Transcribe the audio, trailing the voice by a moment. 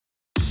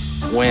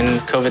When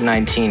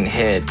COVID-19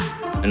 hit,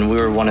 and we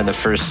were one of the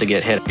first to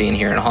get hit being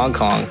here in Hong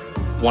Kong,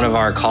 one of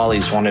our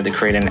colleagues wanted to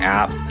create an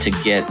app to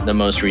get the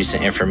most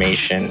recent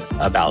information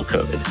about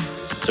COVID.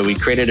 So we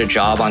created a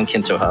job on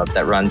KintoHub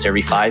that runs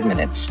every 5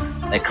 minutes,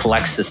 that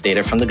collects this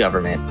data from the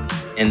government.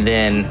 And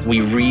then we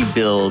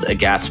rebuild a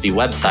Gatsby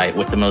website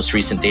with the most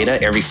recent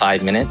data every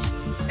 5 minutes.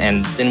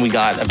 And then we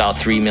got about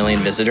 3 million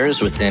visitors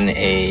within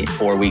a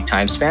 4-week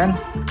time span,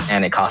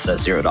 and it cost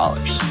us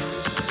 $0.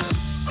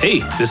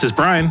 Hey, this is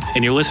Brian,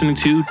 and you're listening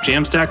to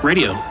Jamstack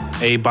Radio,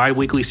 a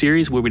bi-weekly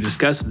series where we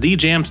discuss the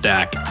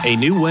Jamstack, a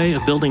new way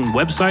of building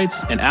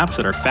websites and apps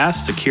that are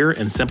fast, secure,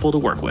 and simple to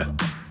work with.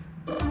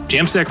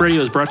 Jamstack Radio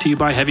is brought to you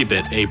by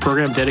HeavyBit, a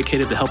program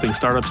dedicated to helping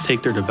startups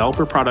take their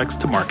developer products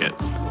to market.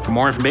 For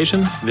more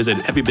information, visit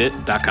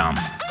heavybit.com.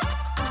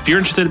 If you're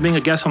interested in being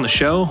a guest on the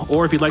show,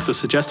 or if you'd like to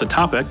suggest a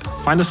topic,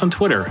 find us on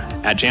Twitter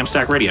at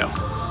Jamstack Radio.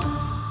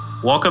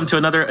 Welcome to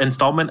another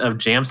installment of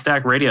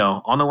Jamstack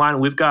Radio. On the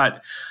line, we've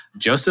got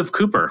Joseph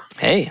Cooper.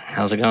 Hey,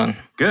 how's it going?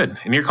 Good.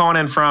 And you're calling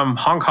in from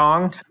Hong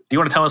Kong. Do you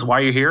want to tell us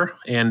why you're here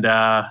and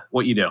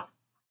what you do?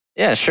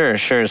 Yeah, sure.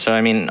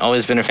 So,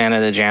 always been a fan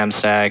of the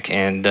Jamstack,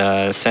 and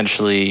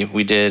essentially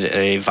we did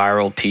a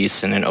viral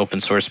piece and an open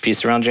source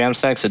piece around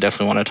Jamstack, so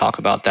definitely want to talk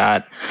about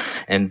that.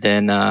 And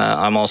then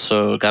I'm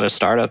also got a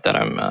startup that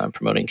I'm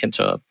promoting,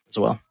 KintoHub, as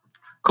well.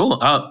 Cool.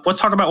 Let's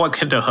talk about what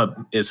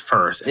KintoHub is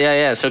first.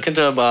 Yeah. So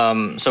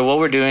KintoHub, so what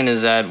we're doing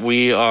is that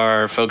we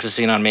are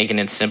focusing on making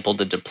it simple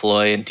to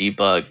deploy and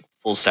debug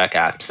full stack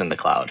apps in the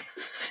cloud.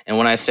 And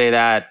when I say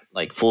that,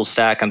 like full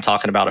stack, I'm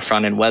talking about a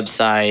front-end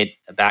website,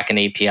 a back-end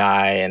API,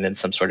 and then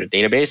some sort of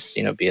database,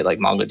 be it like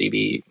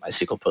MongoDB,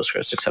 MySQL,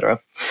 Postgres, et cetera.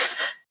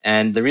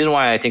 And the reason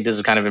why I think this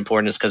is kind of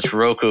important is because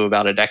Heroku,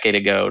 about a decade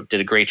ago, did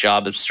a great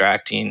job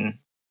abstracting,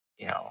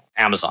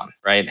 Amazon,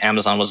 right?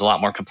 Amazon was a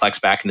lot more complex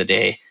back in the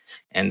day.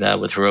 And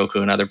with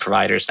Heroku and other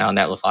providers now,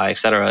 Netlify, et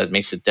cetera, it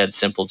makes it dead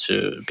simple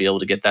to be able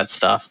to get that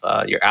stuff,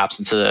 your apps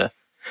into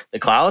the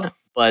cloud.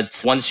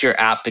 But once your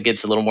app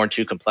gets a little more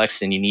too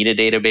complex and you need a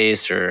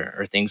database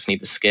or things need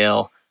to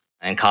scale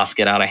and costs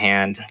get out of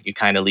hand, you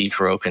kind of leave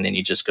Heroku and then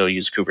you just go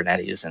use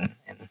Kubernetes and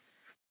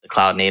the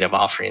cloud native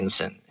offerings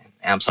and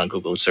Amazon,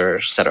 Google, Azure,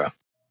 et cetera.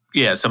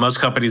 Yeah, so most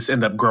companies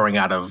end up growing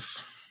out of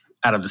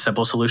the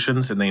simple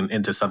solutions and then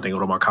into something a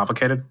little more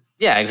complicated.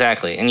 Yeah,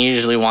 exactly. And you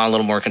usually want a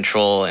little more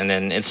control, and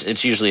then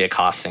it's usually a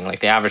cost thing. Like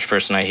the average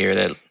person I hear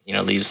that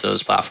leaves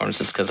those platforms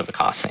is because of a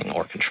cost thing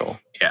or control.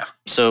 Yeah.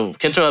 So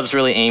KintoHub's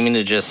really aiming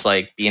to just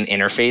like be an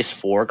interface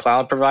for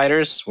cloud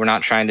providers. We're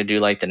not trying to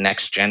do like the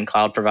next gen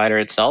cloud provider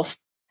itself,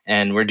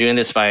 and we're doing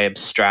this by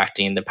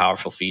abstracting the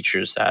powerful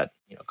features that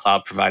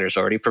cloud providers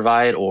already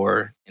provide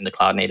or in the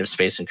cloud native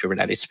space and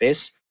Kubernetes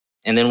space.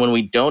 And then when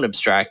we don't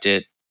abstract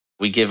it,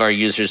 we give our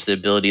users the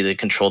ability to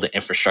control the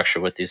infrastructure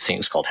with these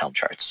things called Helm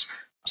charts.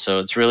 So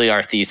it's really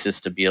our thesis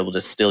to be able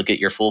to still get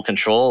your full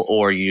control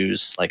or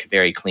use like a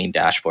very clean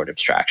dashboard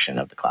abstraction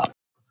of the cloud.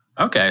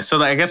 Okay,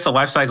 so I guess the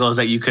life cycle is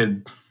that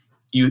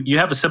you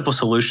have a simple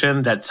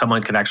solution that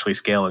someone could actually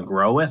scale and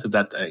grow with. Is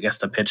that, I guess,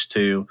 the pitch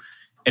to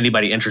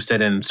anybody interested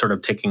in sort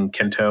of taking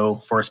Kinto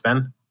for a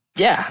spin?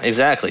 Yeah,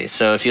 exactly.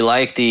 So if you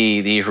like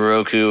the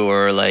Heroku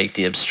or like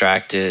the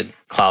abstracted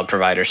cloud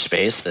provider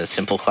space, the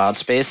simple cloud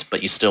space,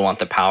 but you still want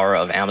the power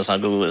of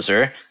Amazon, Google,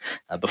 Azure,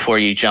 before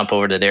you jump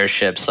over to their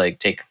ships, like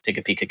take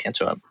a peek at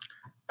KintoHub.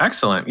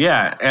 Excellent.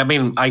 Yeah.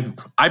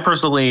 I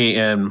personally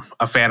am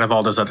a fan of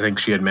all those other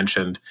things you had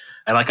mentioned.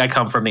 And I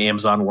come from the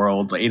Amazon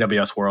world, the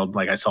AWS world.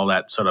 Like I saw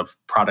that sort of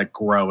product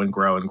grow and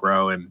grow and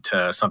grow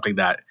into something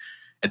that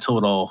it's a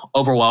little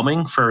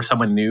overwhelming for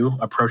someone new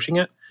approaching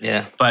it.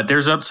 Yeah. But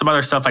there's some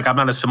other stuff, like I'm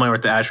not as familiar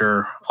with the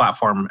Azure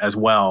platform as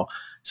well.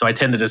 So I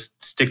tend to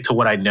just stick to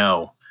what I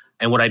know.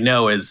 And what I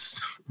know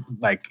is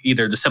like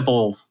either the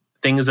simple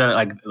things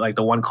that like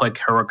the one-click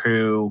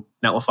Heroku,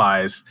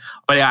 Netlify's.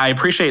 But yeah, I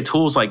appreciate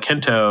tools like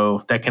Kinto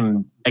that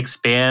can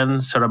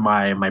expand sort of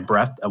my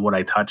breadth of what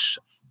I touch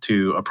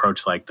to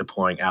approach like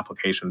deploying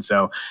applications.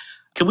 So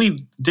can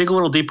we dig a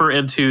little deeper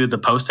into the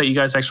post that you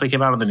guys actually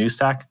came out on the News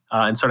Stack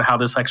and sort of how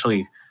this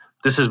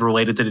is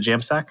related to the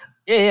Jamstack?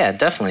 Yeah,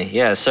 definitely.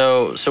 Yeah.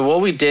 So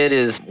what we did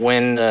is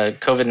when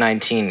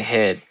COVID-19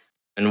 hit,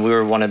 and we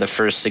were one of the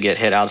first to get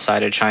hit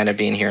outside of China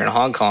being here in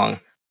Hong Kong,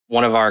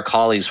 one of our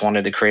colleagues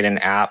wanted to create an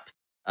app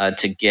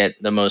to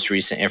get the most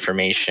recent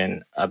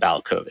information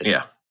about COVID.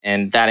 Yeah.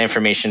 And that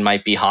information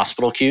might be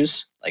hospital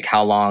queues, like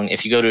how long,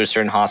 if you go to a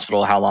certain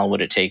hospital, how long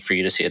would it take for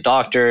you to see a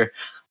doctor?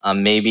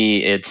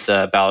 Maybe it's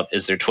about,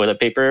 is there toilet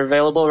paper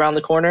available around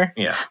the corner?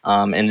 Yeah.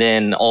 And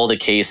then all the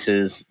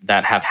cases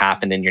that have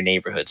happened in your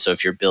neighborhood. So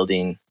if you're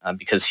building,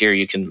 because here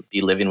you can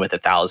be living with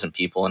 1,000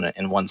 people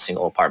in one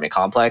single apartment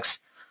complex.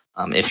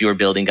 If your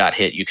building got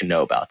hit, you can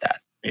know about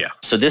that. Yeah.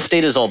 So this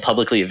data is all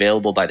publicly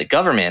available by the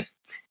government.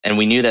 And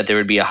we knew that there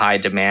would be a high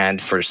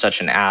demand for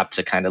such an app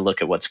to kind of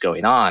look at what's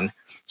going on.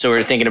 So we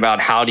were thinking about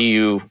how do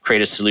you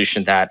create a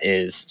solution that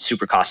is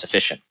super cost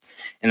efficient?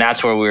 And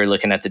that's where we were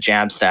looking at the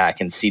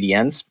Jamstack and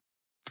CDNs,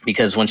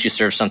 because once you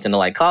serve something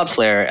like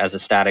Cloudflare as a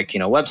static,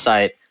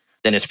 website,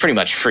 then it's pretty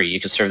much free. You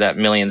can serve that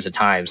millions of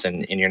times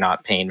and you're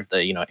not paying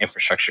the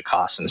infrastructure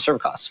costs and the server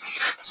costs.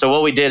 So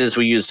what we did is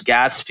we used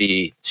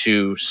Gatsby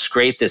to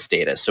scrape this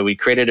data. So we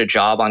created a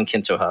job on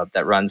KintoHub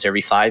that runs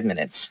every 5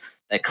 minutes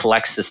that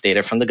collects this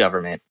data from the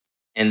government.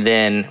 And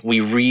then we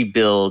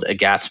rebuild a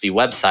Gatsby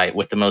website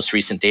with the most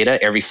recent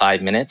data every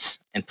 5 minutes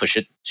and push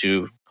it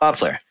to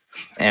Cloudflare.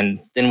 And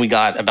then we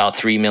got about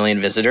 3 million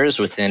visitors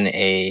within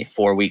a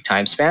 4-week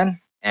time span,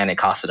 and it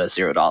costed us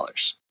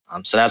 $0.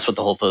 So that's what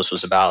the whole post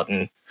was about.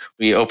 And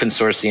we open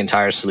sourced the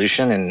entire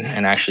solution,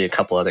 and actually a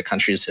couple other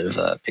countries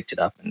have picked it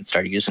up and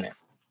started using it.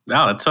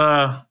 Wow,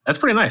 that's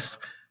pretty nice.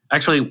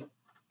 Actually,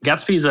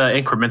 Gatsby's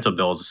incremental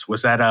builds,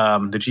 was that,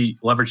 did you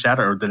leverage that,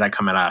 or did that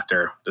come out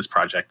after this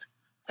project?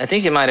 I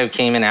think it might have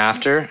came in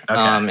after,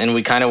 okay. And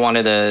we kind of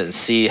wanted to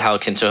see how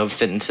KintoHub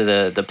fit into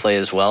the play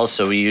as well.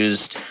 So we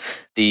used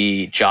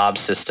the job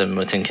system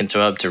within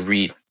KintoHub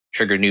to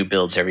trigger new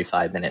builds every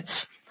 5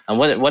 minutes.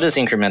 What is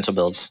incremental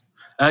builds?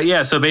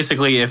 So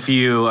basically, if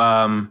you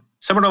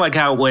similar to like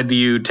how when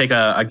you take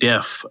a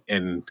diff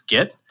in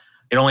Git,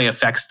 it only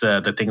affects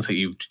the things that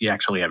you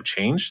actually have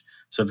changed.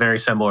 So very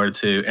similar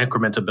to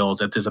incremental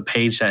builds. If there's a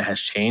page that has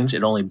changed,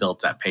 it only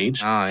builds that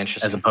page,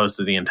 interesting, as opposed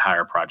to the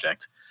entire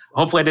project.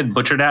 Hopefully, I didn't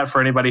butcher that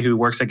for anybody who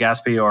works at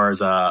Gatsby or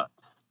has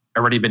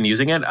already been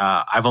using it.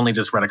 I've only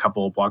just read a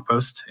couple of blog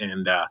posts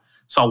and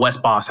saw Wes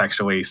Bos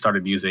actually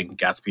started using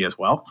Gatsby as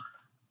well.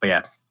 But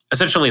yeah,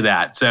 essentially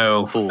that.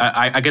 So cool.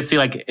 I could see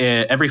like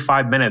every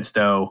 5 minutes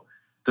though.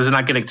 Does it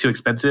not get too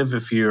expensive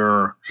if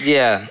you're...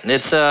 Yeah,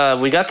 it's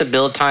we got the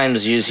build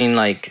times using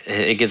like,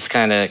 it gets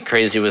kind of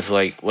crazy with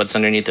like what's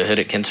underneath the hood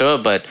at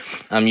KintoHub, but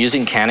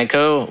using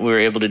Canico, we were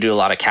able to do a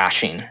lot of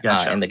caching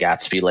in the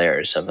Gatsby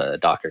layers of a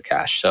Docker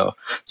cache. So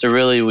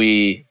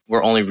really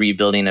we're only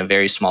rebuilding a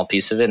very small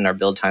piece of it, and our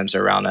build times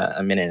are around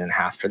a minute and a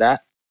half for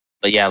that.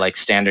 But yeah, like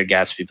standard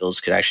Gatsby builds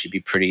could actually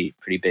be pretty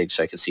big,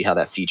 so I could see how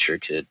that feature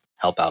could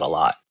help out a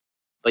lot.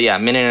 But yeah,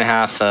 minute and a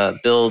half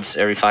builds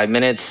every 5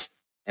 minutes.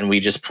 And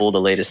we just pull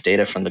the latest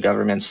data from the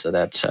government so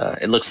that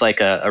it looks like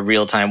a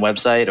real-time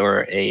website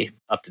or a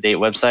up-to-date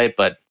website,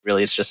 but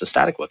really it's just a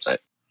static website.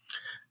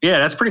 Yeah,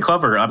 that's pretty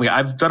clever. I mean,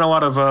 I've done a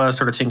lot of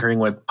sort of tinkering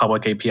with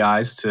public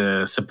APIs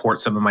to support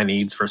some of my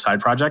needs for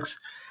side projects.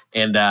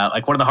 And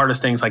like one of the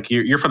hardest things, like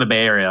you're from the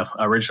Bay Area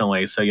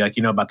originally, so like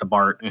you know about the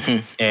BART.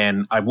 Mm-hmm.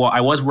 And I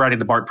was writing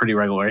the BART pretty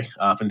regularly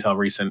up until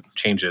recent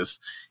changes.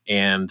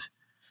 And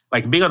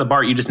like being on the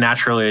BART, you just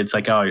naturally, it's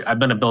like, oh, I'm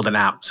going to build an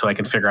app so I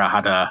can figure out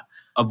how to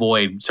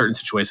avoid certain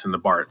situations in the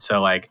BART.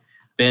 So like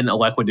Ben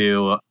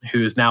Alequidou,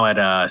 who's now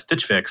at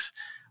Stitch Fix,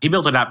 he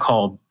built an app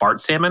called BART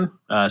Salmon.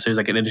 So he's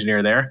like an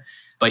engineer there.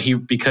 But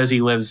because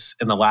he lives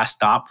in the last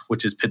stop,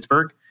 which is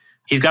Pittsburgh,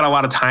 he's got a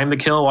lot of time to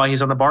kill while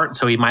he's on the BART.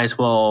 So he might as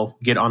well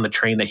get on the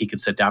train that he could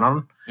sit down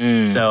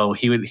on. So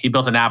he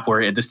built an app where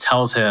it just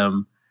tells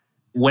him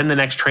when the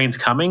next train's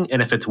coming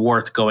and if it's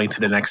worth going to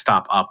the next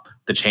stop up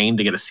the chain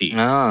to get a seat.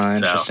 Oh,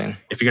 interesting. So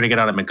if you're going to get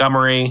on at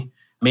Montgomery,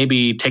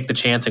 maybe take the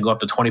chance and go up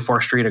to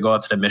 24th Street or go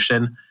up to the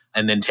Mission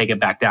and then take it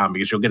back down,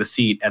 because you'll get a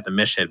seat at the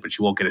Mission, but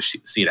you won't get a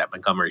seat at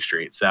Montgomery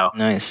Street. So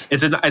nice.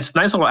 It's a nice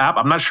little app.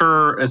 I'm not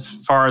sure as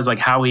far as like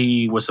how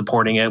he was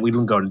supporting it. We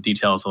didn't go into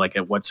details of like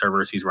at what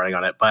servers he's running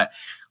on it. But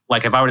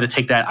like if I were to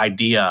take that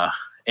idea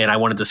and I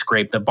wanted to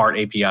scrape the BART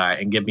API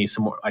and give me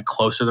some more like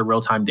closer to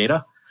real-time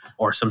data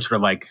or some sort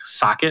of like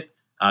socket,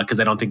 because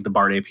I don't think the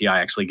BART API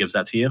actually gives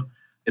that to you.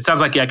 It sounds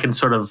like I can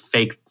sort of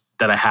fake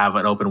that I have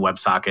an open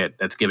WebSocket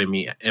that's giving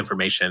me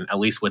information at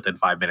least within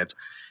 5 minutes.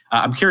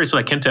 I'm curious,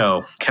 like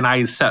Kinto, can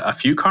I set a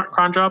few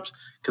cron jobs?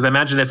 Because I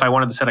imagine if I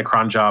wanted to set a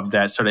cron job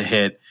that sort of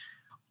hit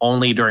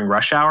only during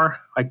rush hour,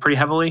 like pretty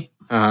heavily,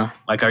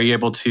 like are you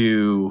able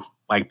to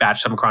like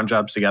batch some cron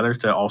jobs together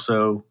to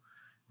also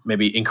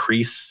maybe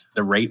increase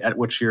the rate at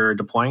which you're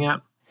deploying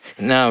at?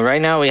 No,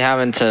 right now we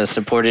haven't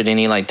supported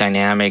any like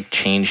dynamic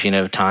changing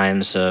of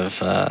times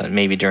of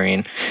maybe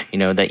during,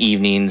 the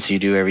evenings you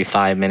do every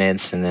 5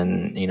 minutes, and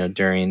then,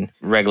 during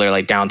regular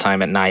like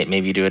downtime at night,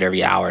 maybe you do it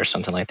every hour or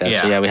something like that.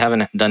 Yeah. So yeah, we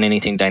haven't done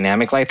anything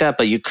dynamic like that,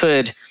 but you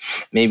could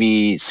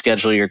maybe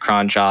schedule your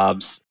cron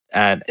jobs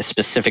at a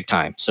specific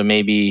time. So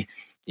maybe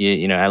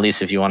at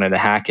least if you wanted to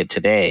hack it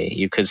today,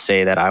 you could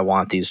say that I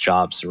want these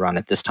jobs to run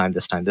at this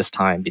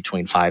time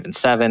between 5 and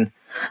 7.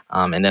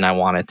 And then I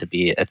want it to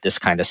be at this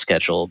kind of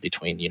schedule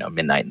between,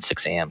 midnight and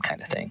 6 a.m.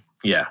 kind of thing.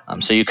 Yeah.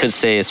 So you could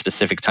say a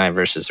specific time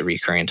versus a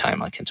recurring time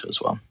like Kinto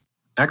as well.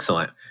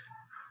 Excellent.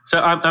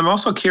 So I'm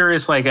also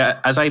curious, like,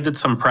 as I did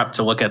some prep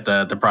to look at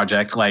the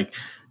project, like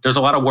there's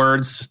a lot of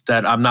words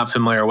that I'm not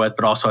familiar with,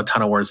 but also a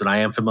ton of words that I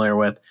am familiar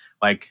with.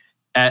 Like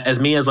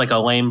as me as like a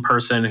lame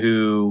person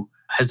who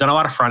has done a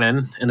lot of front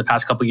end in the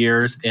past couple of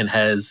years and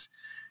has,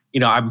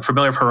 I'm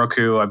familiar with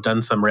Heroku. I've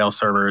done some Rails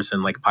servers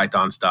and like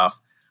Python stuff.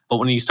 But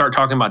when you start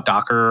talking about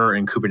Docker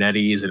and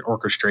Kubernetes and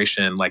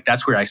orchestration, like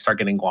that's where I start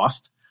getting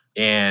lost.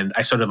 And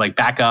I sort of like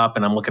back up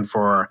and I'm looking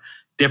for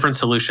different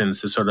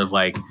solutions to sort of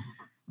like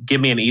give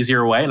me an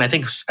easier way. And I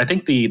think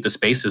the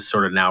space is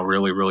sort of now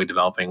really, really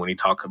developing when you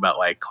talk about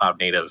like cloud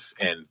native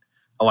and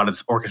a lot of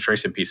this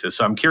orchestration pieces.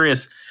 So I'm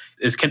curious,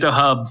 is Kinto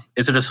Hub,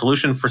 is it a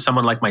solution for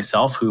someone like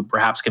myself who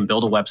perhaps can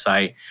build a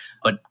website,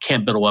 but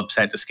can't build a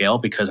website to scale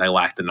because I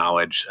lack the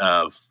knowledge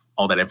of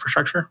all that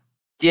infrastructure?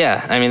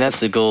 Yeah, I mean, that's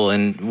the goal.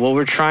 And what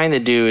we're trying to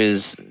do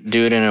is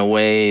do it in a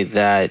way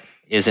that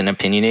isn't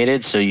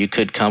opinionated. So you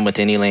could come with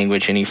any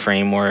language, any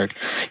framework.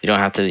 You don't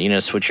have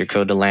to, switch your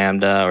code to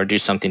Lambda or do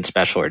something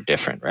special or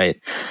different, right?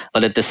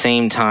 But at the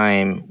same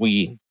time,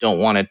 we don't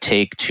want to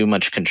take too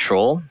much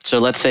control. So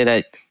let's say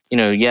that,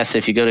 yes,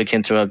 if you go to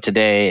Kinto Hub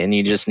today and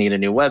you just need a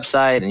new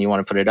website and you want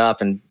to put it up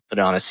and put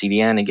it on a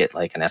CDN and get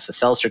like an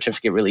SSL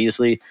certificate really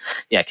easily,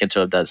 yeah, Kinto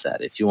Hub does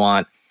that. If you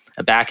want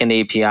a backend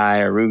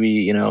API or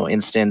Ruby,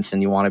 instance,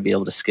 and you want to be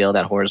able to scale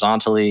that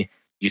horizontally,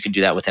 you could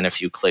do that within a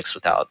few clicks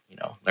without,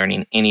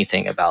 learning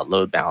anything about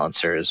load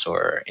balancers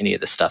or any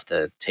of the stuff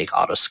to take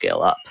auto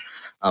scale up.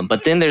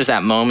 But then there's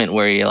that moment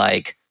where you're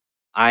like,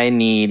 I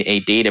need a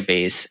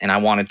database and I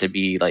want it to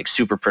be like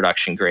super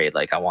production grade.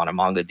 Like I want a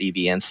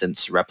MongoDB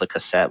instance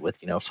replica set with,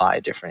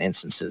 5 different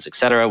instances, et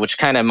cetera, which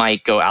kind of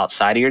might go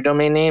outside of your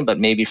domain name, but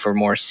maybe for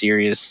more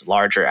serious,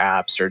 larger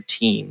apps or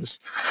teams,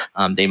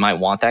 they might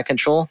want that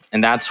control.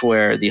 And that's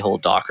where the whole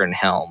Docker and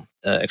Helm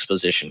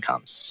exposition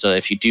comes. So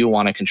if you do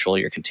want to control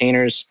your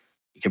containers,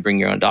 you can bring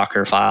your own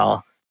Docker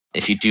file.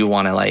 If you do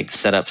want to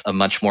set up a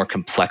much more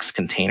complex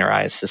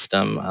containerized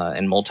system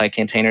and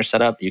multi-container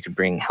setup, you could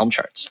bring Helm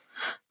charts.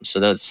 So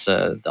that's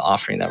the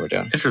offering that we're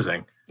doing.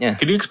 Interesting. Yeah.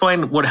 Could you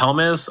explain what Helm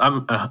is?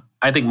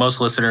 I think most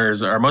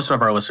listeners or most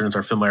of our listeners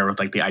are familiar with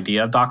the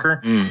idea of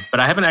Docker, but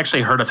I haven't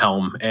actually heard of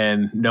Helm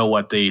and know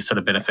what the sort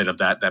of benefit of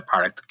that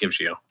product gives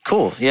you.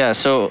 Cool. Yeah.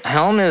 So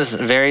Helm is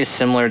very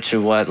similar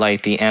to what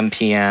the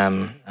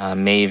NPM,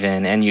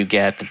 Maven, and you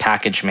get the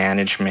package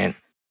management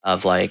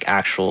of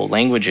actual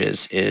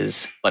languages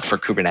is, but for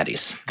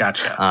Kubernetes.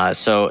 Gotcha.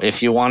 So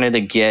if you wanted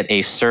to get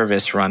a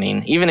service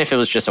running, even if it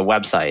was just a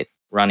website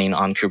running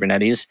on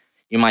Kubernetes,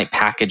 you might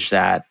package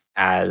that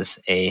as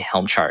a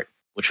Helm chart,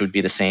 which would be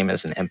the same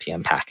as an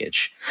NPM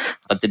package.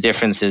 But the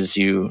difference is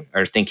you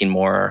are thinking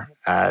more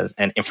as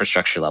an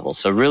infrastructure level.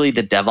 So really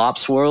the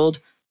DevOps world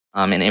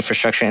and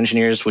infrastructure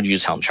engineers would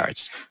use Helm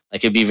charts.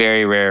 It'd be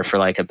very rare for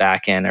a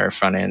back-end or a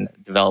front-end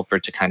developer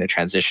to kind of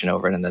transition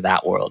over into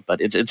that world,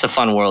 but it's a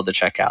fun world to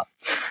check out.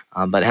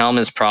 But Helm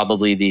is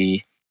probably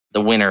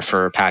the winner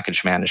for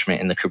package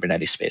management in the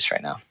Kubernetes space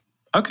right now.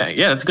 Okay,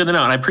 yeah, that's good to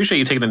know. And I appreciate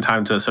you taking the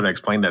time to sort of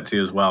explain that too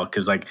as well,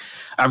 because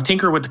I've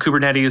tinkered with the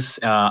Kubernetes.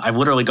 I've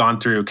literally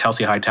gone through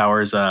Kelsey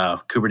Hightower's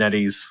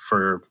Kubernetes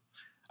for,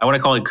 I want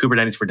to call it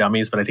Kubernetes for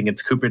dummies, but I think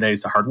it's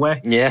Kubernetes the hard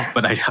way. Yeah.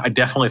 But I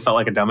definitely felt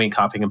like a dummy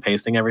copying and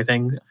pasting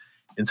everything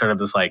and sort of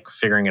just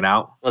figuring it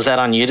out. Was that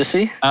on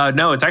Udemy?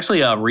 No, it's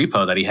actually a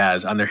repo that he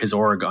has under his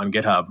org on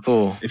GitHub.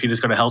 Cool. If you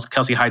just go to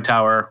Kelsey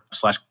Hightower /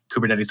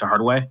 Kubernetes the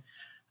hard way,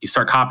 you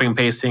start copying and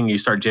pasting, you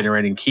start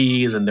generating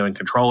keys and doing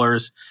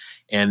controllers.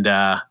 And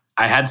I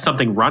had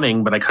something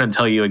running, but I couldn't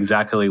tell you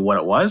exactly what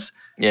it was.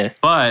 Yeah.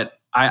 But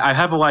I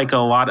have a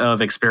lot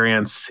of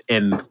experience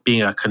in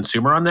being a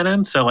consumer on that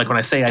end. So when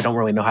I say I don't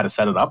really know how to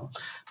set it up,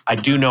 I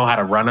do know how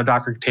to run a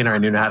Docker container. I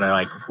do know how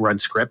to run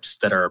scripts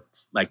that are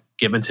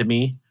given to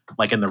me,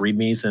 in the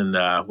READMEs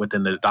and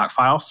within the doc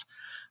files.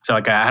 So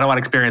I had a lot of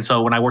experience.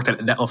 So when I worked at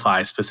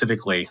Netlify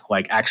specifically,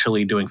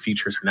 actually doing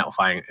features for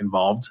Netlify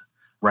involved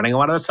running a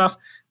lot of that stuff,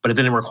 but it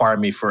didn't require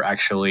me for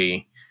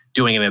actually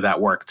doing any of that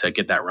work to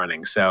get that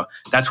running. So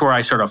that's where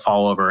I sort of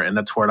fall over, and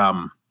that's where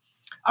I'm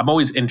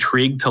always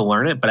intrigued to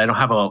learn it, but I don't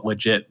have a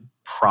legit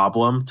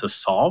problem to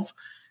solve.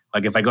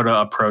 If I go to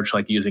approach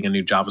using a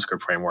new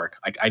JavaScript framework,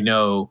 I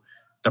know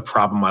the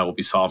problem I will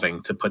be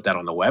solving to put that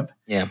on the web.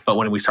 Yeah. But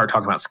when we start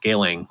talking about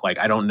scaling,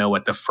 I don't know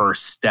what the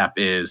first step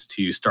is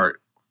to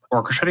start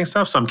orchestrating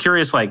stuff. So I'm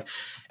curious,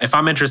 if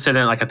I'm interested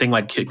in a thing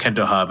like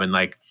Kinto Hub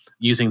and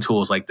using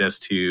tools like this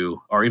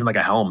or even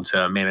a Helm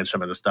to manage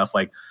some of the stuff,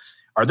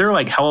 are there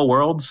hello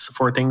worlds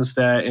for things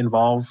that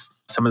involve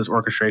some of this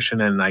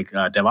orchestration and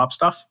DevOps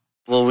stuff?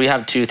 Well, we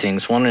have 2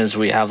 things. One is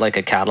we have a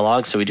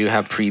catalog. So we do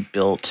have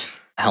pre-built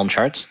Helm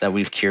charts that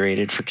we've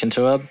curated for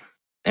Kinto Hub.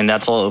 And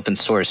that's all open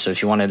source. So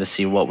if you wanted to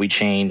see what we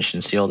changed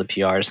and see all the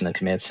PRs and the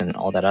commits and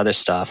all that other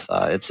stuff,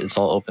 it's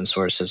all open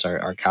source as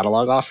our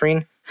catalog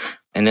offering.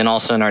 And then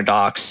also in our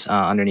docs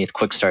underneath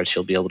Quick Starts,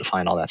 you'll be able to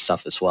find all that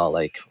stuff as well,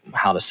 like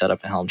how to set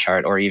up a Helm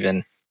chart or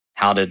even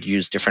how to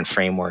use different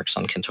frameworks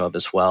on Kinto Hub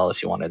as well.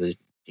 If you wanted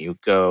to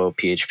Go,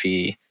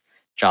 PHP,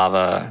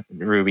 Java,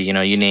 Ruby,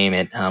 you name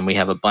it. We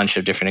have a bunch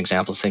of different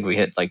examples. I think we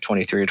hit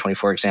 23 or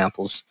 24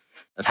 examples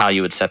of how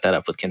you would set that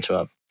up with Kinto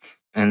Hub.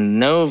 And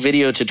no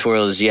video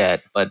tutorials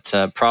yet, but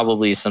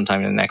probably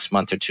sometime in the next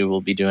month or 2,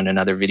 we'll be doing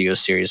another video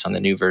series on the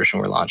new version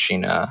we're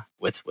launching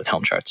with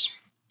Helm charts.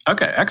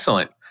 Okay,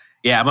 excellent.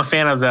 Yeah, I'm a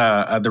fan of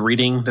the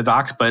reading the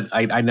docs, but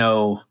I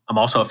know I'm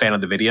also a fan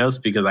of the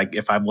videos because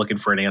if I'm looking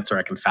for an answer,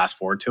 I can fast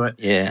forward to it.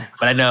 Yeah.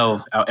 But I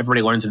know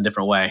everybody learns in a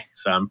different way,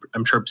 so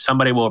I'm sure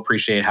somebody will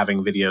appreciate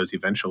having videos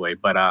eventually.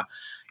 But I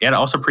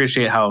also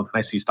appreciate how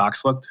nice these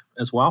docs looked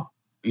as well.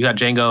 You got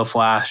Django,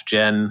 Flash,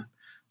 Gen.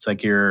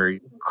 It's you're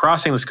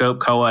crossing the scope,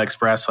 Koa,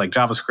 Express,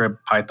 JavaScript,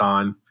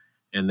 Python,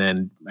 And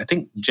then I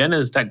think Gen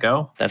is that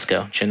Go. That's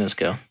Go. Gen is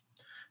Go.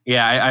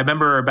 Yeah, I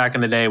remember back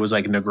in the day it was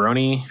like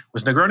Negroni.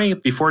 Was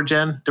Negroni before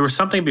Gen? There was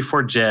something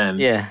before Gen.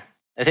 Yeah.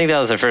 I think that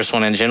was the first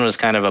one, and Gen was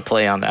kind of a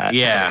play on that.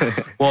 Yeah.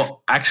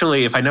 Well,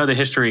 actually, if I know the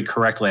history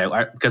correctly,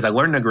 because I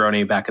learned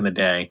Negroni back in the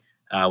day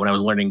when I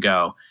was learning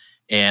Go,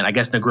 and I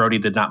guess Negroni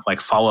did not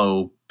like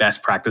follow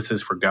best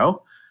practices for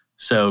Go.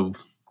 So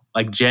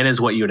like Gen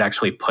is what you would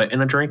actually put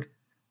in a drink.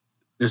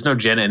 There's no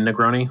Gen in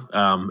Negroni,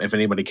 if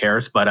anybody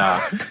cares. But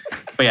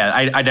yeah,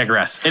 I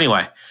digress.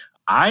 Anyway,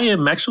 I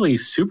am actually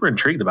super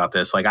intrigued about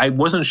this. Like, I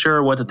wasn't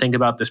sure what to think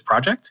about this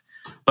project,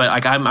 but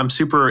like I'm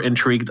super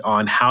intrigued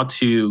on how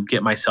to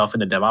get myself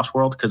into DevOps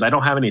world, because I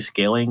don't have any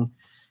scaling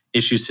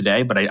issues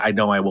today, but I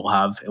know I will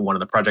have in one of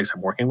the projects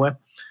I'm working with.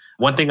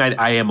 One thing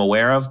I am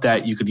aware of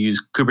that you could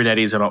use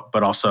Kubernetes,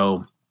 but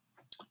also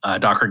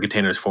Docker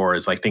containers for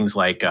is like things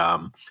like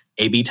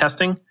A/B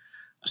testing.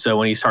 So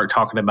when you start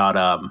talking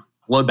about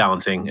load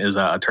balancing is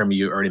a term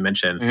you already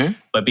mentioned,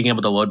 but being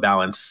able to load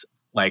balance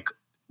like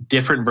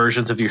different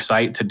versions of your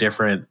site to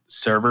different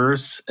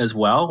servers as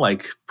well.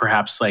 Like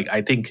perhaps like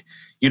I think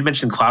you'd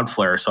mentioned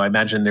Cloudflare. So I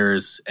imagine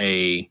there's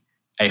a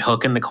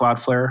hook in the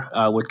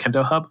Cloudflare with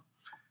Kendo Hub.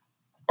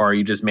 Or are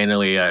you just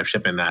manually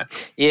shipping that?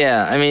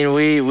 Yeah, I mean,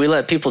 we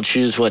let people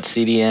choose what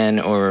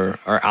CDN or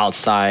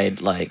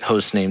outside like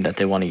host name that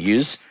they want to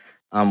use.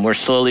 We're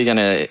slowly going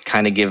to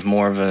kind of give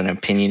more of an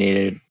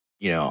opinionated,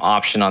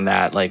 option on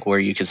that, like where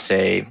you could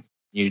say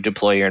you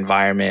deploy your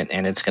environment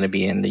and it's going to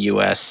be in the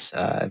US,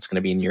 it's going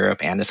to be in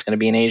Europe, and it's going to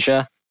be in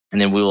Asia, and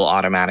then we will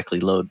automatically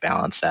load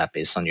balance that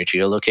based on your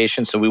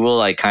geolocation. So we will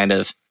like kind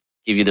of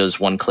give you those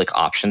one-click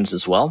options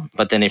as well.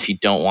 But then if you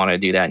don't want to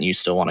do that and you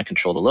still want to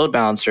control the load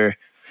balancer,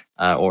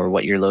 or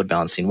what you're load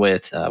balancing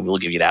with, we'll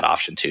give you that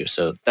option too.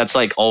 So that's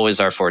like always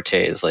our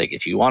forte is like,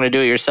 if you want to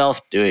do it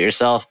yourself, do it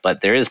yourself.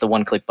 But there is the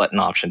one-click button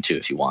option too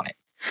if you want it.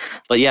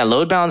 But yeah,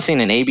 load balancing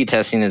and A/B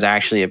testing is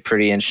actually a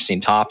pretty interesting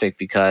topic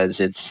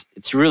because it's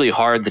really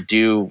hard to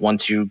do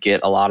once you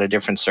get a lot of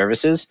different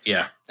services.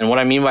 Yeah. And what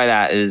I mean by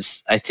that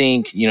is I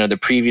think, the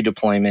preview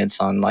deployments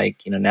on like,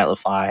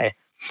 Netlify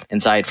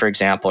and Zeit, for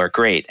example, are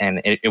great.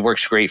 And it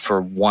works great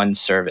for one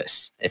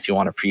service if you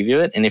want to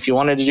preview it. And if you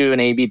wanted to do an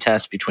A/B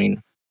test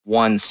between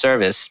one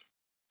service,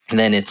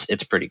 then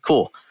it's pretty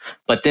cool.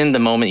 But then the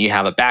moment you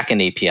have a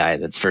backend API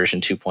that's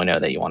version 2.0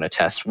 that you want to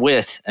test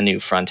with a new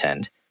front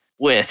end,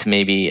 with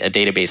maybe a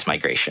database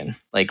migration,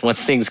 like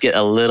once things get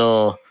a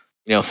little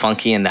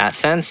funky in that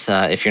sense,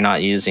 if you're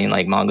not using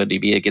like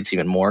MongoDB, it gets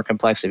even more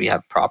complex if you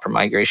have proper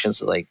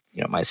migrations like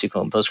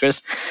MySQL and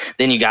Postgres,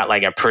 then you got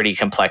like a pretty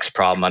complex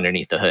problem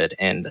underneath the hood.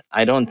 And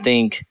I don't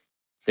think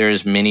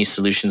there's many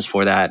solutions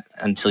for that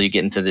until you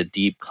get into the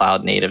deep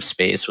cloud native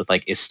space with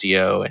like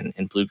Istio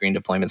and blue-green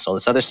deployments, all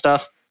this other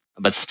stuff.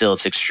 But still,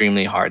 it's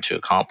extremely hard to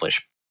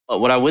accomplish. But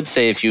what I would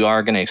say, if you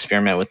are going to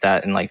experiment with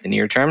that in like the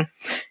near term,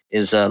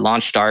 is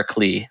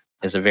LaunchDarkly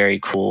is a very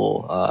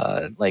cool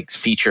like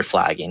feature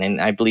flagging, and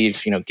I believe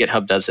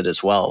GitHub does it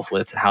as well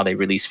with how they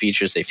release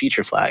features. They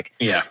feature flag.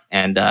 Yeah.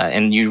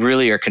 And you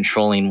really are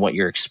controlling what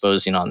you're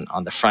exposing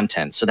on the front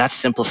end. So that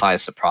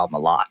simplifies the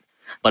problem a lot.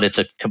 But it's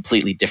a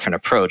completely different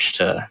approach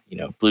to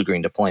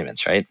blue-green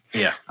deployments, right?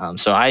 Yeah.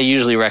 So I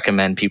usually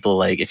recommend people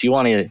like if you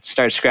want to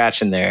start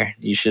scratching there,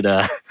 you should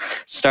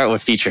start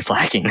with feature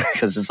flagging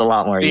because it's a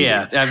lot more easy.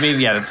 Yeah, I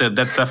mean, yeah,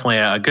 that's definitely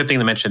a good thing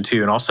to mention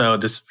too. And also,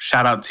 just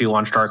shout out to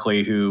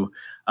LaunchDarkly, who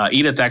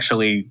Edith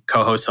actually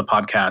co-hosts a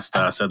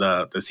podcast. So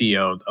the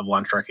CEO of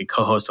LaunchDarkly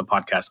co-hosts a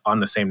podcast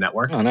on the same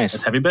network. Oh, nice.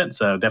 As Heavybit.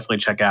 So definitely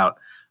check out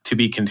To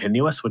Be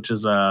Continuous, which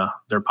is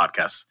their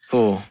podcast.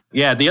 Cool.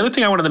 Yeah, the other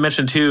thing I wanted to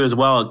mention too as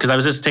well, because I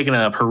was just taking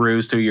a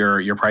peruse through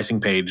your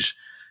pricing page.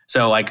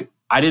 So like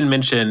I didn't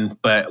mention,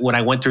 but when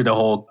I went through the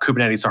whole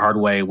Kubernetes the hard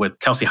way with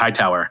Kelsey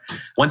Hightower,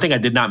 one thing I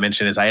did not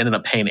mention is I ended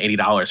up paying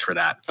 $80 for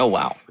that. Oh,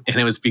 wow. And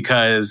it was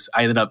because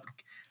I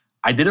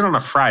did it on a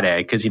Friday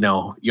because,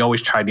 you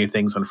always try new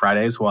things on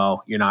Fridays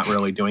while you're not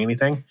really doing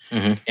anything.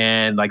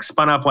 And like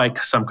spun up like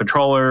some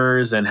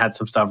controllers and had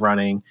some stuff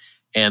running.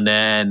 And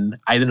then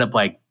I ended up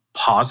like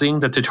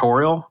pausing the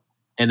tutorial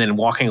and then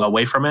walking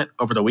away from it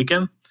over the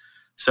weekend.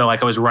 So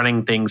like I was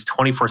running things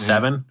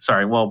 24/7.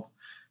 Sorry,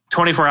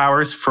 24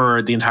 hours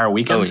for the entire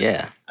weekend. Oh,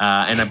 yeah.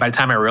 And then by the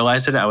time I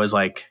realized it, I was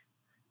like,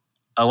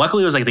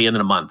 luckily it was like the end of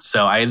the month.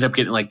 So I ended up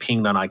getting like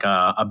pinged on like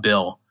a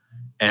bill.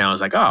 And I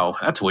was like, oh,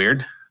 that's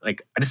weird.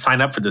 Like I just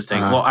signed up for this thing.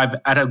 Well, I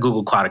had a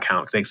Google Cloud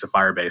account thanks to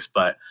Firebase.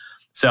 But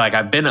so like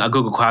I've been a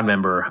Google Cloud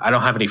member. I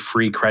don't have any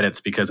free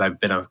credits because I've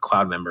been a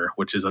cloud member,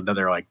 which is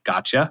another like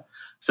gotcha.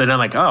 So then I'm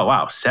like, oh,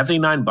 wow,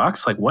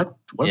 $79? Like, what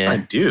did I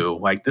do?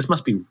 Like, this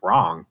must be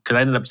wrong. Because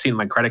I ended up seeing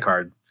my credit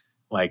card,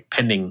 like,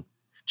 pending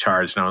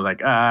charge. And I was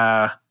like,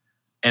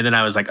 And then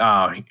I was like,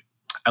 oh,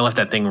 I left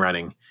that thing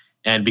running.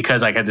 And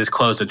because, like, I just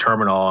closed the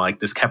terminal,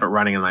 like, this kept it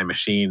running in my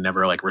machine,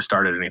 never, like,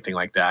 restarted or anything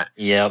like that.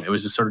 Yeah. It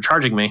was just sort of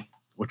charging me,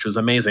 which was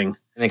amazing.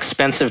 An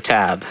expensive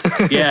tab.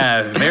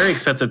 Yeah, very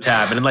expensive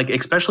tab. And, like,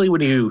 especially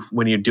when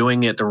you're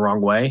doing it the wrong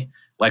way,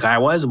 like I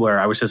was, where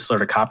I was just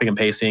sort of copying and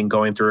pasting,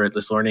 going through it,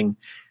 just learning.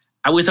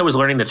 at least I was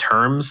learning the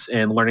terms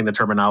and learning the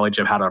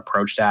terminology of how to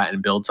approach that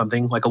and build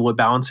something like a load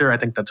balancer. I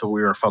think that's what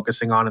we were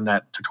focusing on in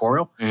that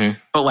tutorial. Mm-hmm.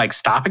 But like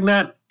stopping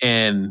that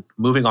and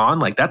moving on,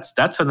 like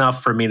that's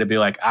enough for me to be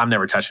like, I'm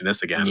never touching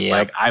this again. Yep.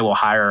 Like I will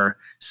hire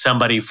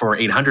somebody for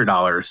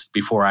 $800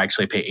 before I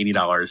actually pay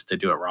 $80 to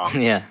do it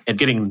wrong. Yeah. And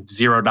getting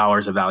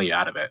 $0 of value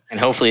out of it. And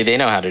hopefully they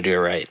know how to do it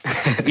right.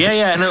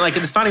 Yeah. And like,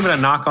 it's not even a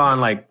knock on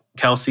like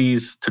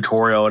Kelsey's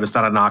tutorial, and it's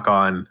not a knock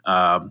on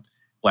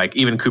like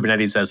even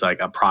Kubernetes as like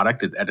a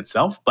product at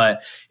itself,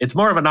 but it's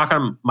more of a knock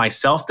on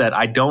myself that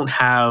I don't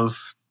have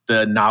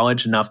the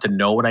knowledge enough to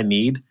know what I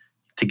need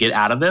to get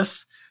out of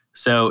this.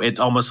 So it's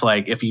almost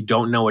like if you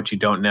don't know what you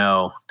don't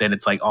know, then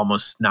it's like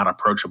almost not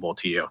approachable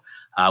to you,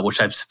 which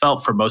I've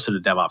felt for most of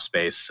the DevOps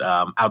space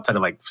outside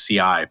of like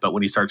CI. But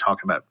when you start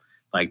talking about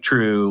like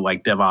true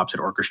like DevOps and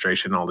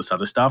orchestration and all this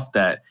other stuff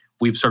that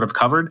we've sort of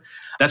covered,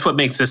 that's what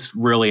makes this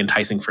really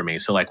enticing for me.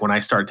 So like when I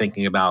start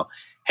thinking about,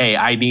 hey,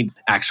 I need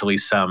actually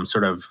some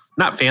sort of,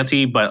 not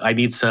fancy, but I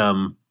need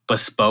some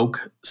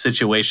bespoke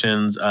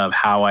situations of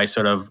how I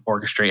sort of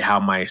orchestrate how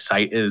my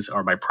site is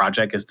or my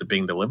project is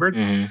being delivered.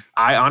 Mm-hmm.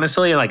 I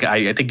honestly, like,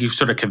 I think you've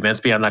sort of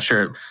convinced me. I'm not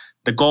sure.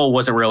 The goal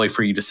wasn't really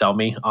for you to sell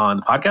me on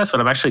the podcast,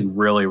 but I'm actually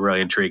really,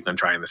 really intrigued on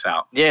trying this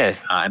out. Yeah.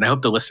 And I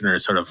hope the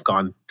listeners sort of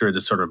gone through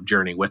this sort of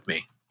journey with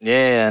me.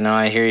 Yeah, no,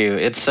 I hear you.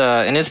 It's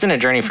and it's been a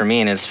journey for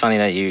me, and it's funny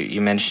that you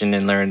mentioned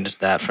and learned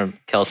that from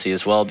Kelsey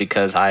as well,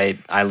 because I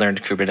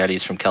learned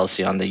Kubernetes from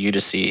Kelsey on the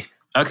Udemy.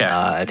 Okay.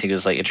 I think it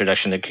was like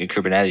Introduction to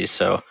Kubernetes.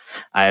 So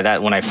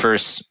that when I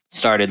first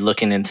started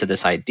looking into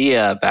this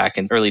idea back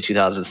in early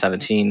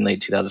 2017,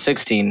 late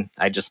 2016,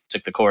 I just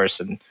took the course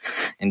and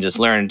just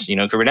learned,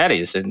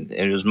 Kubernetes, and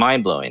it was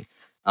mind blowing.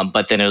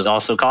 But then it was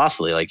also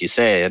costly, like you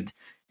say.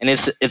 And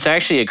it's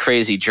actually a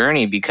crazy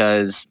journey,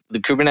 because the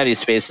Kubernetes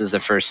space is the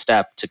first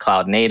step to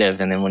cloud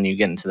native. And then when you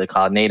get into the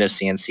cloud native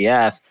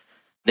CNCF,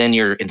 then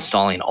you're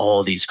installing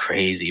all these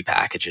crazy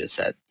packages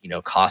that,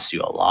 cost you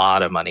a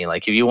lot of money.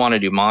 Like if you want to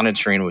do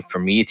monitoring with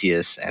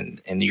Prometheus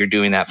and you're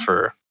doing that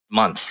for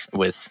months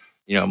with,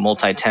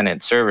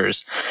 multi-tenant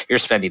servers, you're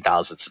spending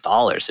thousands of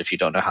dollars if you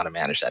don't know how to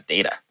manage that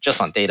data,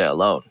 just on data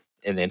alone.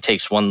 And it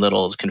takes one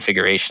little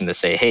configuration to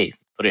say, hey,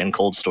 put it in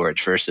cold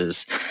storage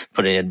versus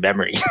put it in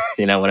memory.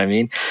 You know what I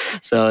mean?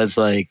 So it's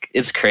like,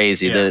 it's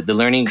crazy. Yeah. The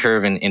learning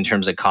curve in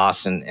terms of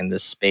costs in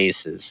this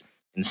space is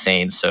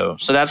insane. So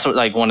that's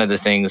like one of the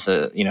things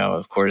that,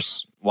 of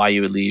course, why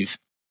you would leave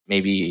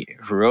maybe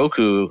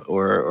Heroku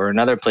or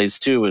another place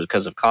too,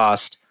 because of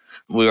cost.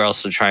 We were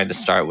also trying to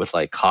start with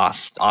like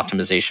cost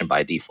optimization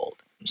by default,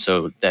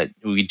 so that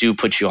we do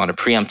put you on a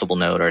preemptible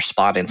node or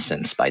spot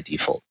instance by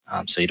default.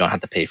 So you don't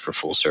have to pay for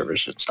full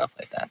servers and stuff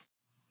like that.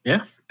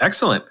 Yeah,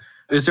 excellent.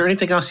 Is there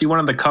anything else you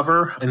wanted to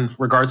cover in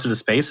regards to the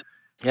space?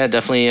 Yeah,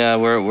 definitely.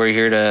 We're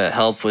here to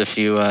help if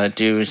you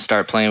do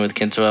start playing with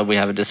Kintua. We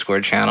have a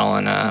Discord channel,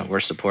 and we're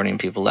supporting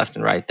people left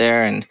and right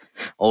there, and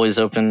always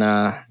open,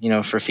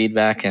 for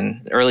feedback.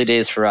 And early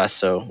days for us,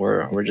 so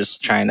we're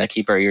just trying to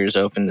keep our ears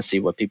open to see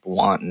what people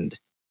want and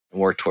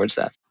work towards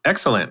that.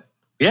 Excellent.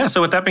 Yeah. So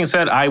with that being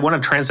said, I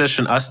want to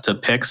transition us to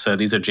picks. So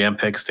these are jam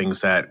picks,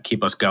 things that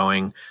keep us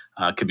going.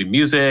 Could be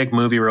music,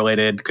 movie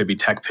related, could be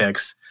tech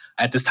picks.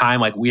 At this time,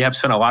 like we have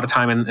spent a lot of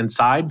time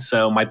inside,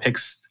 so my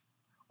picks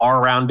are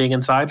around being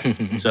inside.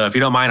 So if you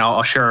don't mind,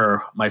 I'll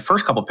share my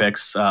first couple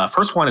picks.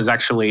 First one is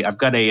actually, I've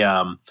got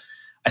I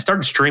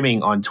started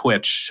streaming on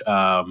Twitch,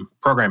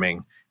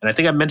 programming. And I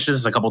think I've mentioned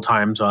this a couple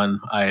times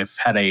I've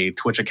had a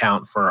Twitch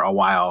account for a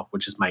while,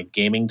 which is my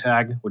gaming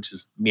tag, which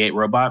is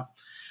Me8Robot.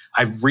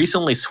 I've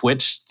recently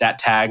switched that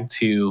tag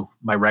to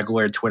my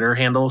regular Twitter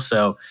handle.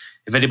 So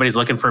if anybody's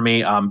looking for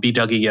me,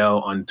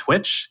 BDougieYo on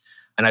Twitch.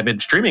 And I've been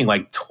streaming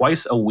like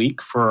twice a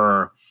week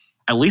for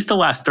at least the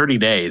last 30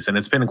 days. And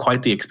it's been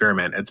quite the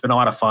experiment. It's been a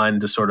lot of fun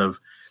to sort of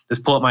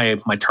just pull up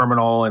my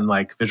terminal and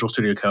like Visual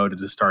Studio Code and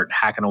just start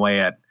hacking away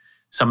at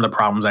some of the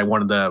problems that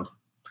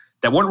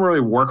weren't really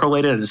work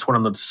related. I just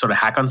wanted to sort of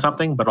hack on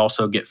something, but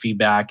also get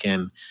feedback.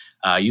 And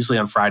usually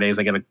on Fridays,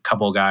 I get a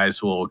couple of guys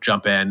who will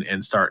jump in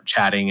and start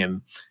chatting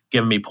and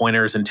giving me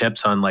pointers and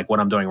tips on like what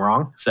I'm doing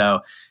wrong.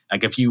 So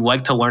like if you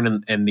like to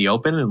learn in the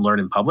open and learn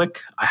in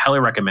public, I highly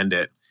recommend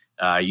it.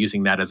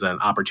 Using that as an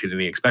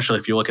opportunity, especially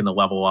if you're looking to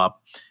level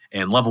up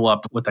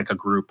with like a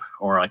group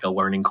or like a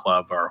learning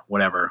club or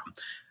whatever.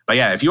 But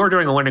yeah, if you are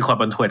doing a learning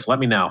club on Twitch, let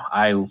me know.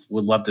 I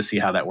would love to see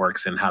how that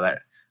works and how that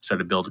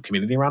sort of build a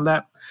community around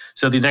that.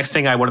 So the next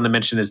thing I wanted to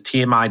mention is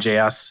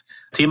TMI.js.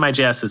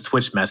 TMI.js is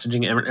Twitch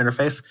messaging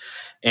interface.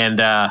 And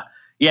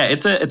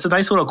it's a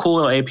nice little cool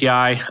little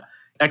API.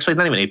 Actually,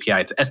 not even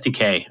API, it's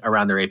SDK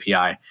around their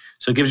API.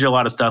 So it gives you a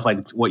lot of stuff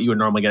like what you would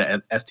normally get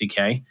at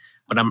SDK.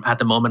 But at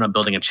the moment, I'm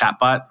building a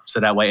chatbot.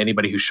 So that way,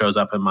 anybody who shows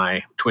up in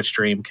my Twitch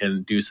stream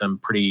can do some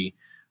pretty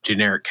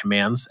generic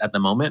commands at the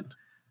moment.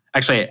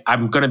 Actually,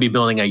 I'm going to be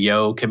building a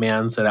yo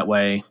command. So that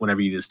way, whenever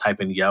you just type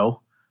in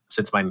yo,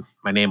 since my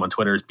name on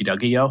Twitter is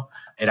BDougieYo,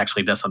 it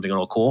actually does something a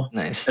little cool.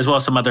 Nice. As well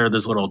as some other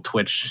those little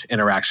Twitch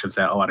interactions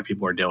that a lot of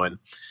people are doing.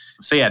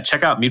 So yeah,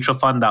 check out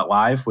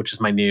mutualfund.live, which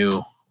is my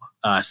new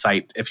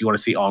site if you want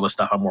to see all the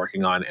stuff I'm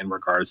working on in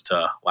regards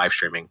to live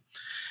streaming.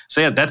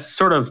 So yeah, that's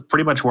sort of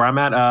pretty much where I'm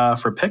at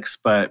for picks.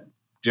 But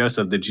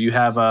Joseph, did you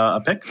have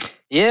a pick?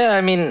 Yeah,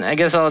 I mean, I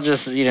guess I'll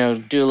just, do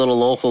a little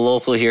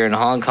local here in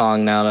Hong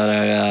Kong now that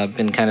I've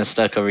been kind of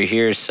stuck over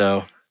here.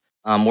 So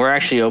we're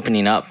actually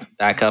opening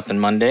back up on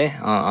Monday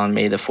on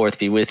May the 4th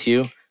be with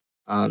you.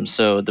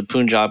 So the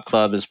Punjab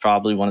Club is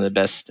probably one of the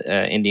best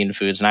Indian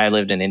foods. And I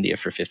lived in India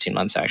for 15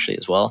 months actually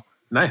as well.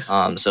 Nice.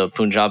 So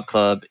Punjab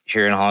Club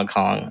here in Hong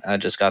Kong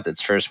just got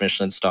its first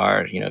Michelin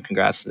star.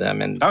 Congrats to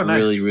them, and nice.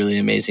 Really, really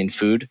amazing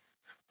food.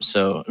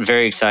 So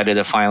very excited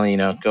to finally,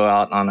 go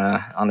out on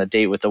a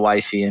date with the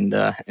wifey, and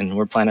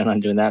we're planning on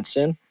doing that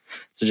soon.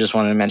 So just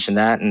wanted to mention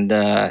that, and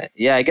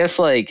I guess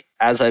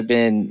as I've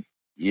been,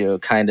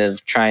 kind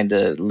of trying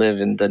to live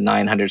in the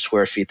 900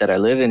 square feet that I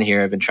live in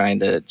here, I've been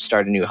trying to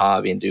start a new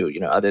hobby and do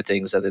other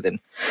things other than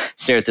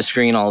stare at the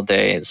screen all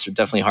day. It's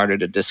definitely harder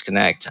to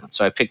disconnect.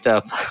 So I picked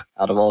up,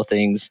 out of all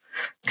things,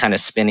 kind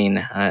of spinning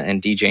and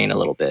DJing a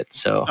little bit.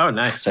 So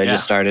nice. So I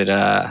just started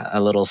a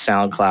little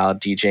SoundCloud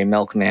DJ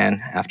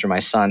Milkman after my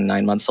son,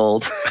 9 months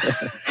old.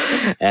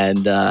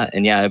 and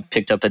I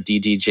picked up a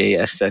DDJ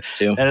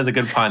SX2. That is a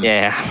good pun.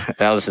 Yeah,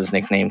 that was his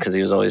nickname because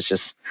he was always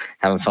just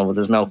having fun with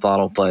his milk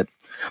bottle.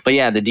 But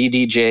yeah, the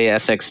DDJ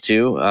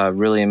SX2,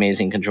 really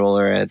amazing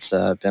controller. It's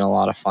been a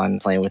lot of fun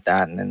playing with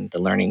that, and then the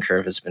learning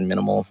curve has been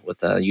minimal with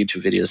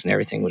YouTube videos and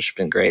everything, which has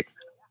been great.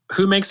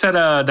 Who makes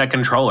that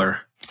controller?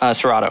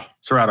 Serato.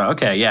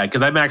 Okay, yeah,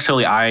 because I'm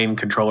actually eyeing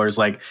controllers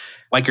like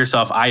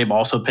yourself. I am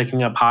also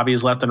picking up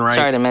hobbies left and right.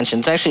 Sorry to mention,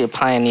 it's actually a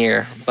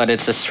Pioneer, but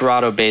it's a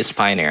Serato-based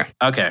Pioneer.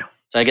 Okay.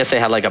 So I guess they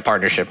had a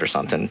partnership or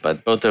something,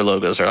 but both their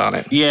logos are on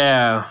it.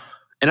 Yeah.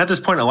 And at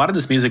this point, a lot of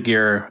this music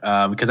gear,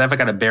 because I've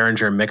got a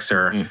Behringer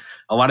mixer,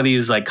 a lot of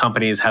these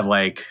companies have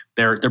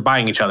they're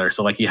buying each other.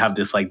 So you have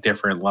this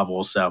different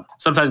levels. So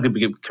sometimes it can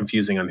be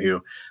confusing on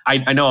who.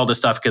 I know all this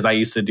stuff because I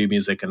used to do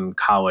music in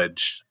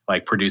college,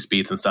 produce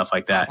beats and stuff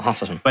like that.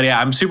 Awesome. But yeah,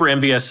 I'm super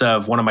envious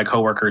of one of my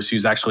coworkers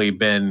who's actually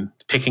been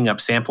picking up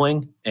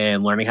sampling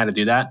and learning how to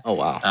do that. Oh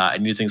wow!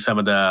 And using some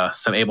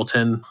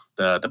Ableton,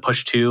 the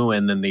Push 2,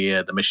 and then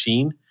the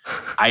Machine.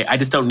 I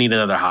just don't need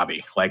another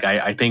hobby.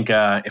 I think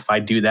if I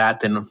do that,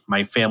 then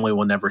my family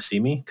will never see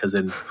me because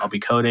then I'll be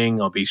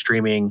coding, I'll be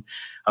streaming,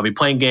 I'll be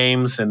playing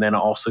games, and then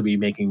I'll also be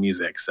making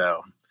music.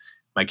 So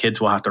my kids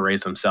will have to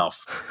raise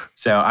themselves.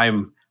 So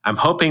I'm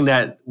hoping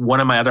that one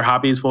of my other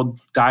hobbies will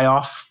die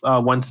off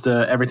once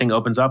everything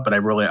opens up. But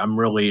I'm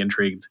really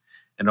intrigued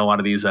in a lot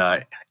of these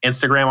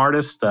Instagram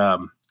artists.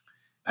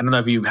 I don't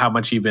know how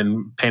much you've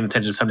been paying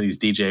attention to some of these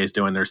DJs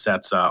doing their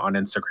sets on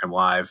Instagram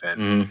Live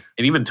and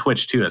even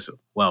Twitch too as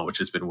well, which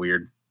has been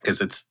weird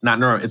because it's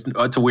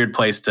a weird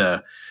place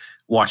to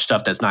watch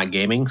stuff that's not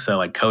gaming.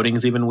 So coding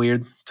is even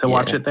weird to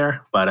watch it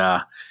there.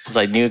 But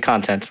it's new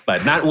content,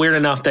 but not weird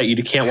enough that you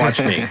can't watch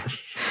me.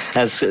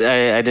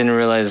 I didn't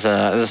realize.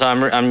 So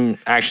I'm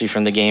actually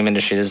from the game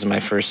industry. This is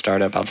my first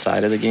startup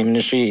outside of the game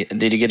industry.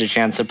 Did you get a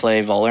chance to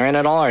play Valorant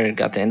at all, or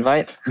got the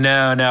invite?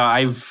 No.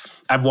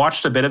 I've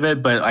watched a bit of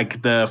it,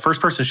 but the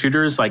first person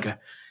shooters, I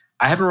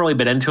haven't really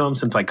been into them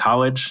since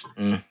college.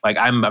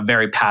 I'm a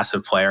very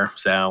passive player,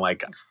 so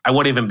I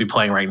wouldn't even be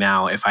playing right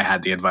now if I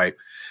had the invite.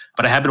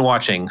 But I have been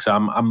watching, so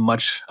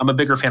I'm a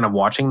bigger fan of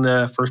watching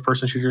the first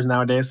person shooters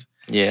nowadays.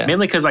 Yeah,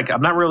 mainly because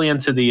I'm not really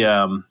into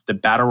the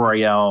battle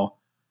royale.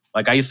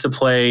 I used to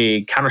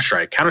play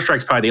Counter-Strike.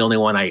 Counter-Strike's probably the only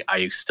one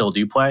I still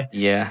do play.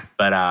 Yeah,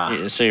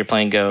 but so you're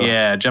playing Go?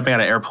 Yeah, jumping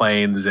out of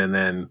airplanes and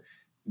then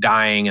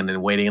dying and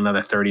then waiting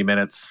another 30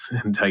 minutes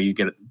until you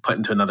get put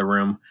into another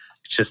room.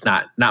 It's just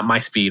not my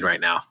speed right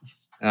now.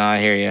 Oh, I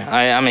hear you.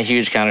 I'm a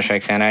huge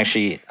Counter-Strike fan.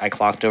 Actually, I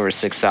clocked over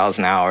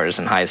 6,000 hours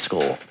in high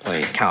school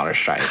playing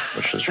Counter-Strike,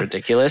 which was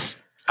ridiculous.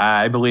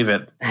 I believe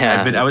it.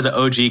 Yeah. I was an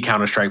OG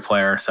Counter-Strike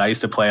player, so I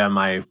used to play on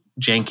my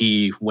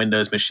janky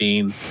Windows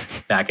machine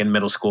back in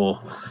middle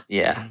school.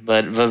 Yeah,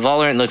 but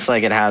Valorant looks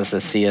like it has the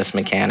CS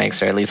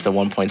mechanics, or at least the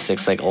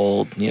 1.6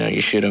 old,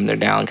 you shoot them, they're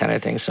down kind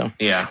of thing. So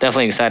yeah,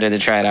 definitely excited to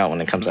try it out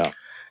when it comes out.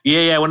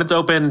 Yeah. When it's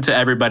open to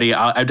everybody,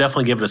 I'll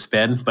definitely give it a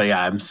spin. But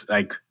yeah,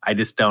 I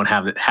just don't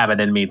have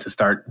it in me to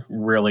start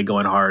really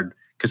going hard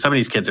because some of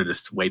these kids are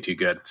just way too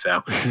good.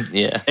 So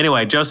yeah.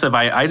 Anyway, Joseph,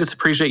 I just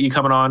appreciate you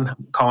coming on,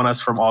 calling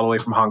us from all the way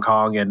from Hong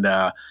Kong, and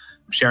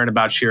sharing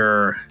about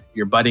your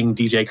budding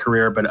DJ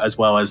career, but as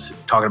well as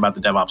talking about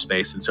the DevOps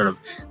space and sort of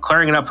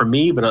clearing it up for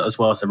me, but as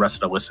well as the rest of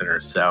the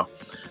listeners. So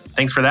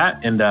thanks for that.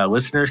 And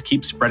listeners,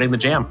 keep spreading the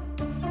jam.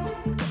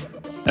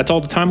 That's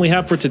all the time we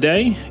have for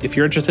today. If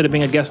you're interested in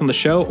being a guest on the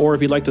show, or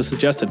if you'd like to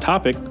suggest a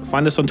topic,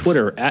 find us on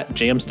Twitter at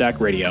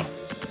Jamstack Radio.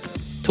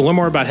 To learn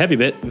more about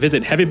Heavybit,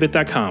 visit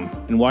heavybit.com.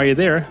 And while you're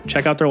there,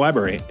 check out their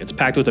library. It's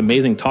packed with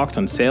amazing talks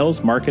on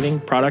sales, marketing,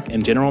 product,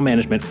 and general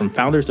management from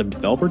founders of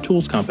developer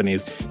tools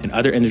companies and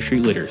other industry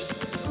leaders.